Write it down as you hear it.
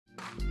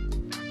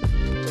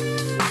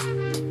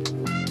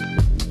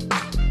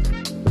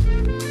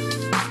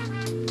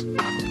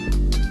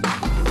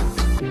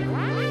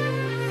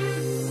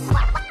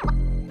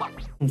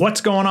What's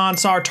going on,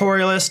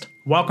 sartorialist?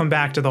 Welcome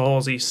back to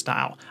the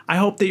Style. I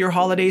hope that your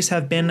holidays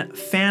have been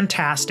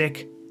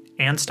fantastic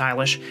and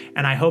stylish,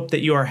 and I hope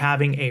that you are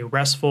having a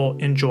restful,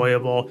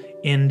 enjoyable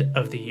end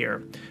of the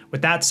year.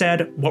 With that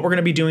said, what we're going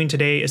to be doing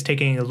today is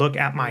taking a look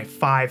at my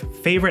 5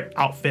 favorite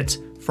outfits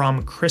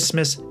from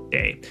Christmas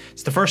Day.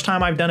 It's the first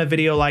time I've done a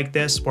video like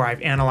this where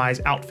I've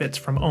analyzed outfits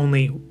from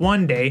only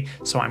one day,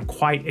 so I'm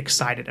quite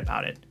excited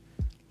about it.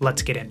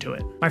 Let's get into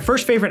it. My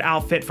first favorite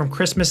outfit from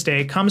Christmas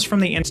Day comes from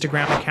the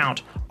Instagram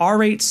account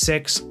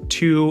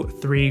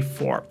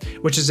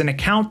R86234, which is an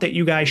account that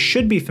you guys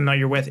should be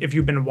familiar with if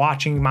you've been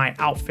watching my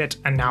outfit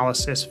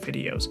analysis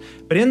videos.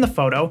 But in the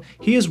photo,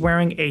 he is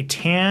wearing a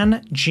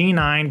tan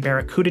G9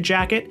 Barracuda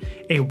jacket,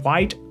 a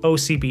white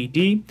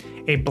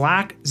OCBD, a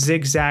black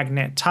zigzag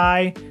knit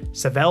tie,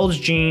 Savelle's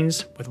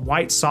jeans with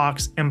white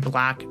socks and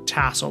black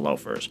tassel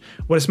loafers.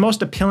 What is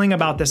most appealing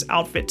about this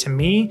outfit to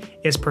me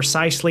is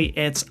precisely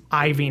its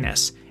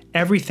iviness.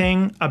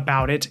 Everything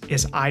about it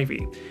is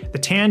ivy. The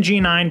tan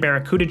G9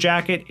 Barracuda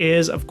jacket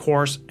is, of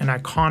course, an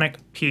iconic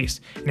piece,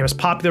 and it was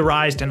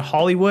popularized in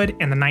Hollywood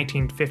in the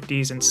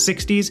 1950s and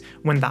 60s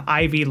when the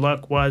ivy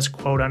look was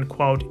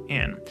quote-unquote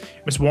in.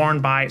 It was worn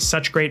by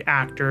such great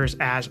actors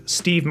as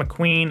Steve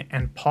McQueen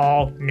and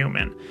Paul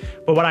Newman.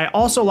 But what I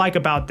also like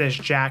about this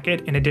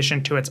jacket, in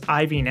addition to its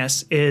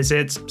iviness, is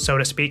its, so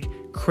to speak,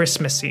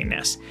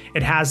 Christmassiness.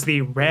 It has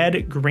the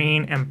red,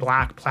 green, and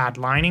black plaid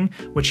lining,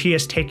 which he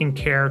has taken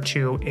care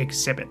to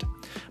exhibit.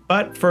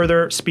 But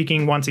further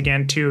speaking once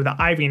again to the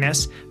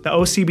iviness, the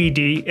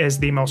OCBD is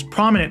the most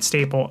prominent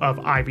staple of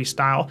ivy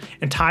style,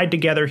 and tied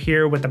together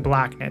here with the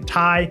black knit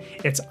tie,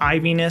 its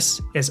iviness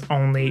is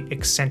only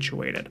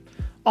accentuated.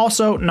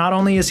 Also, not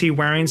only is he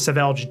wearing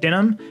Savelle's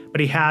denim,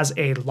 but he has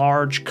a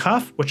large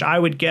cuff, which I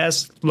would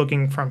guess,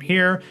 looking from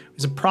here,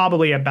 is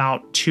probably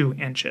about 2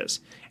 inches.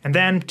 And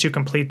then, to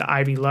complete the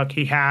ivy look,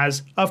 he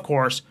has, of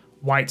course,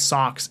 white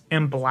socks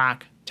and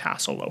black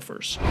tassel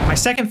loafers. My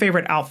second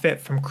favorite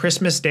outfit from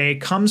Christmas Day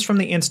comes from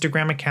the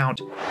Instagram account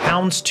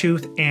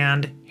Houndstooth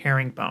and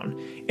Herringbone.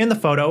 In the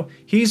photo,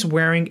 he's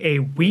wearing a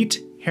wheat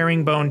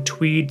herringbone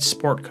tweed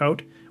sport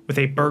coat with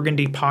a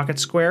burgundy pocket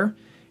square,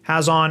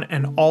 has on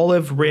an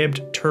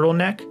olive-ribbed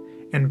turtleneck,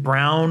 and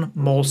brown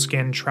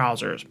moleskin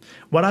trousers.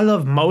 What I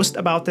love most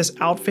about this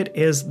outfit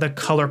is the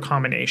color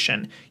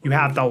combination. You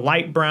have the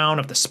light brown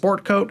of the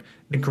sport coat,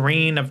 the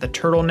green of the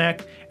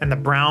turtleneck, and the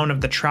brown of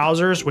the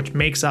trousers, which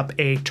makes up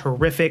a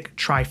terrific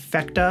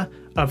trifecta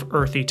of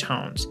earthy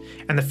tones.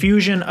 And the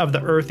fusion of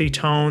the earthy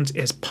tones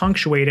is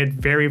punctuated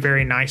very,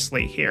 very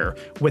nicely here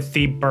with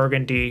the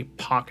burgundy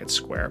pocket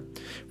square.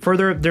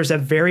 Further, there's a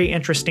very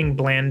interesting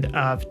blend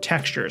of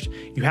textures.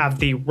 You have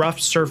the rough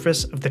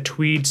surface of the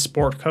tweed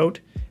sport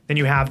coat, then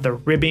you have the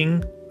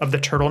ribbing of the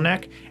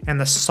turtleneck, and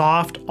the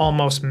soft,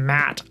 almost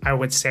matte, I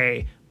would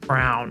say,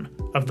 brown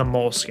of the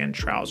moleskin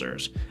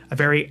trousers. A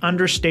very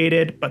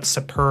understated but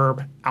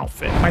superb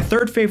outfit. My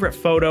third favorite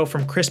photo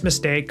from Christmas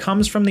Day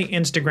comes from the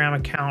Instagram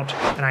account,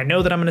 and I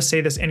know that I'm going to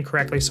say this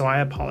incorrectly, so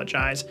I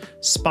apologize,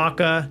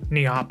 Spaka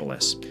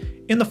Neapolis.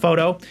 In the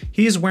photo,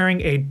 he is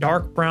wearing a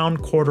dark brown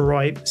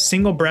corduroy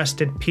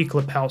single-breasted peak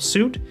lapel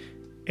suit,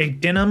 a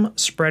denim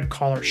spread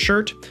collar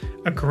shirt,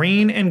 a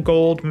green and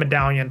gold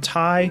medallion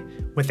tie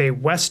with a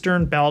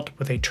western belt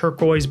with a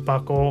turquoise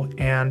buckle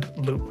and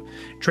loop.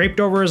 Draped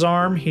over his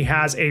arm, he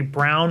has a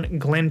brown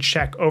Glen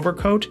check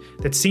overcoat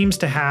that seems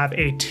to have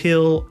a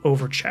teal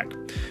overcheck.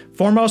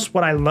 Foremost,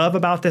 what I love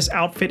about this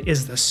outfit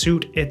is the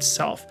suit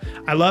itself.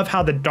 I love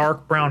how the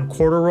dark brown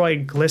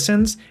corduroy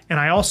glistens, and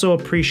I also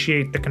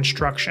appreciate the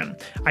construction.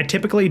 I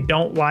typically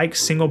don't like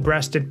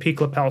single-breasted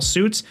peak lapel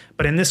suits,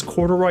 but in this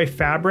corduroy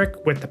fabric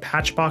with the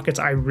patch pockets,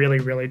 I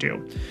really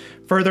do.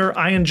 Further,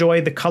 I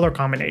enjoy the color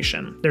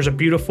combination. There's a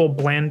beautiful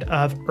blend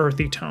of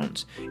earthy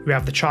tones. You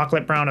have the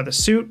chocolate brown of the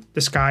suit, the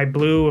sky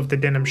blue of the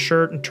denim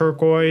shirt, and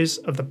turquoise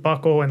of the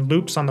buckle and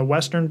loops on the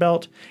western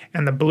belt,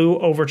 and the blue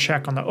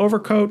overcheck on the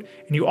overcoat,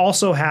 and you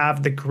also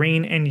have the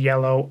green and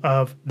yellow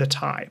of the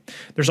tie.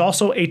 There's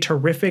also a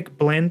terrific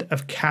blend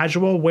of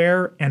casual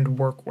wear and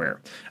work wear.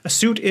 A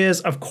suit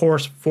is, of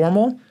course,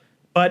 formal,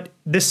 but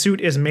this suit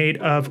is made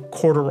of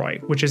corduroy,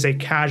 which is a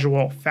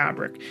casual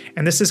fabric.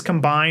 And this is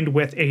combined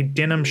with a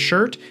denim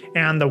shirt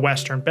and the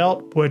western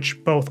belt,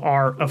 which both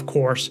are, of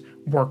course,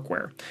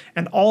 workwear.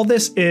 And all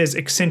this is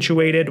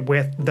accentuated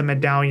with the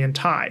medallion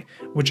tie,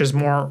 which is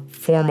more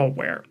formal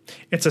wear.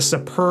 It's a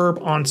superb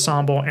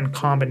ensemble and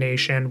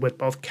combination with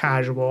both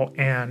casual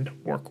and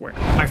workwear.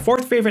 My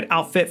fourth favorite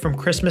outfit from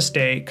Christmas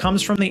Day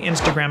comes from the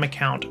Instagram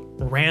account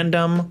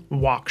Random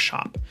Walk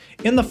Shop.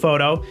 In the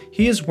photo,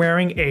 he is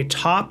wearing a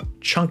top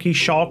chunky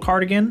shawl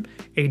cardigan,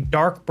 a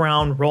dark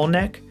brown roll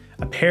neck,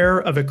 a pair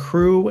of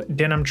ecru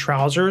denim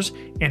trousers,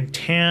 and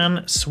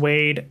tan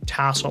suede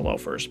tassel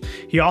loafers.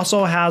 He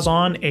also has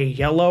on a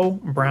yellow,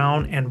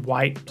 brown, and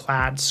white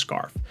plaid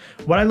scarf.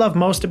 What I love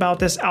most about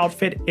this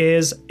outfit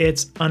is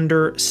its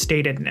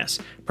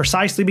understatedness,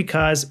 precisely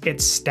because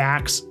it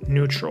stacks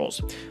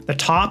neutrals. The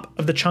top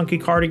of the chunky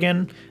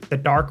cardigan, the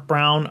dark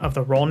brown of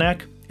the roll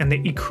neck, and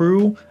the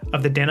ecru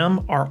of the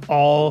denim are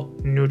all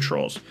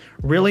neutrals.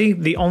 Really,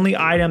 the only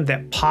item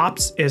that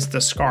pops is the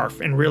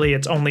scarf, and really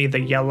it's only the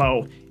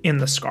yellow in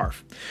the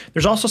scarf.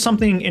 There's also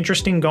something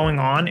interesting going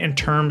on in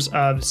terms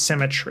of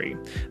symmetry.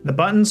 The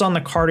buttons on the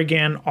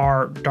cardigan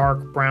are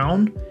dark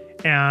brown,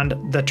 and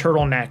the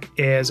turtleneck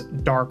is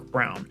dark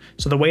brown.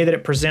 So the way that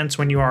it presents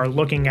when you are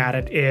looking at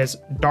it is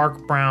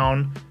dark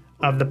brown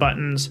of the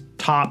buttons,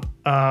 top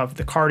of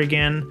the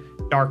cardigan,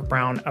 dark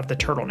brown of the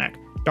turtleneck.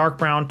 Dark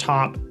brown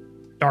top,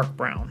 dark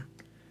brown.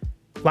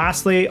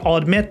 Lastly, I'll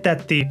admit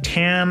that the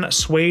tan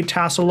suede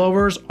tassel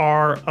loafers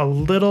are a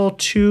little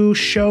too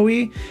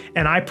showy,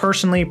 and I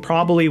personally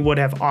probably would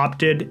have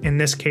opted in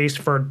this case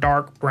for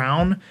dark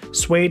brown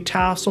suede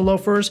tassel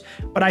loafers,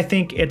 but I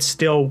think it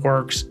still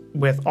works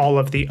with all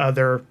of the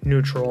other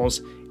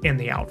neutrals in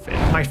the outfit.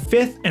 My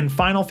fifth and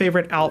final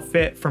favorite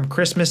outfit from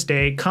Christmas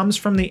Day comes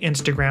from the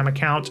Instagram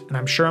account, and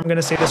I'm sure I'm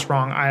gonna say this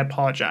wrong, I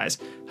apologize.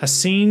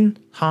 Haseen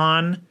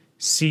Han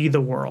See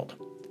the World.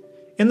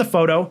 In the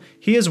photo,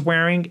 he is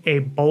wearing a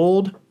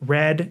bold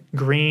red,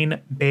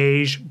 green,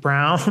 beige,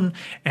 brown,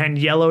 and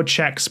yellow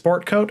check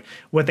sport coat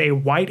with a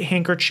white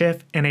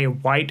handkerchief and a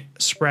white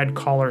spread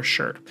collar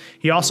shirt.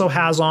 He also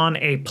has on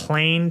a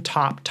plain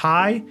top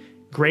tie,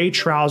 gray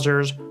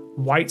trousers,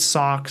 white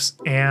socks,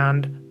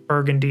 and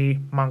burgundy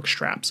monk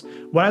straps.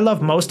 What I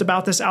love most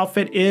about this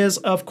outfit is,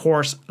 of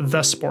course,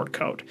 the sport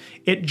coat.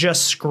 It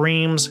just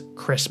screams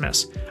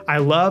Christmas. I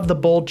love the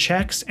bold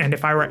checks, and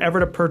if I were ever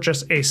to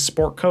purchase a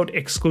sport coat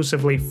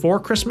exclusively for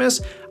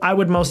Christmas, I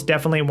would most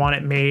definitely want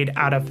it made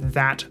out of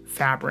that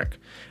fabric.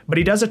 But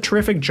he does a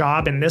terrific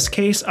job in this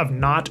case of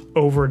not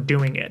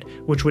overdoing it,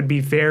 which would be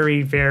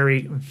very,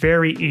 very,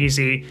 very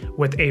easy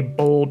with a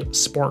bold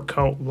sport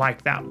coat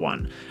like that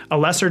one. A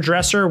lesser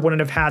dresser wouldn't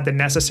have had the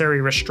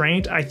necessary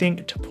restraint, I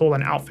think, to pull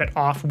an outfit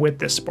off with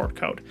this sport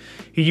coat.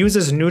 He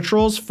uses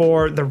neutrals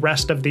for the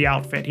rest of the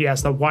outfit. He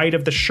has the white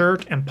of the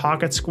shirt and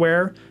pocket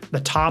square,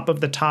 the top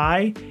of the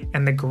tie,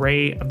 and the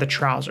gray of the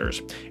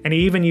trousers. And he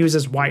even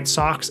uses white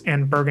socks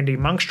and burgundy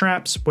monk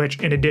straps, which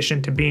in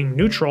addition to being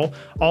neutral,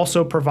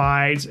 also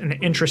provides an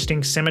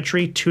interesting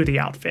symmetry to the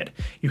outfit.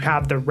 You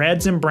have the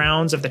reds and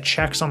browns of the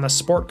checks on the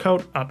sport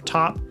coat up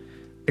top,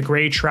 the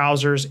gray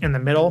trousers in the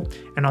middle,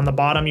 and on the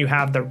bottom you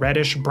have the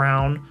reddish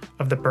brown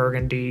of the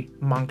burgundy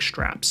monk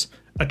straps.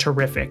 A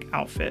terrific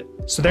outfit.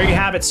 So there you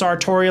have it,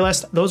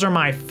 sartorialist. Those are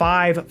my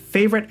 5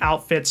 favorite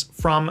outfits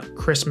from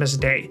Christmas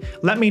Day.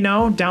 Let me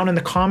know down in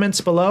the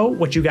comments below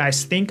what you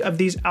guys think of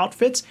these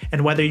outfits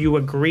and whether you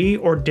agree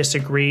or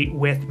disagree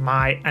with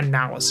my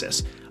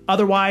analysis.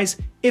 Otherwise,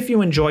 if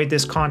you enjoyed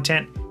this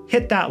content,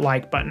 hit that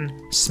like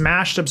button,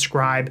 smash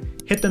subscribe,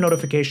 hit the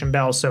notification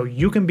bell so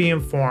you can be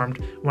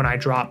informed when I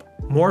drop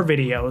more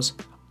videos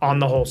on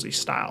the Hulsey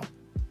style.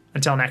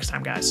 Until next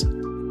time, guys.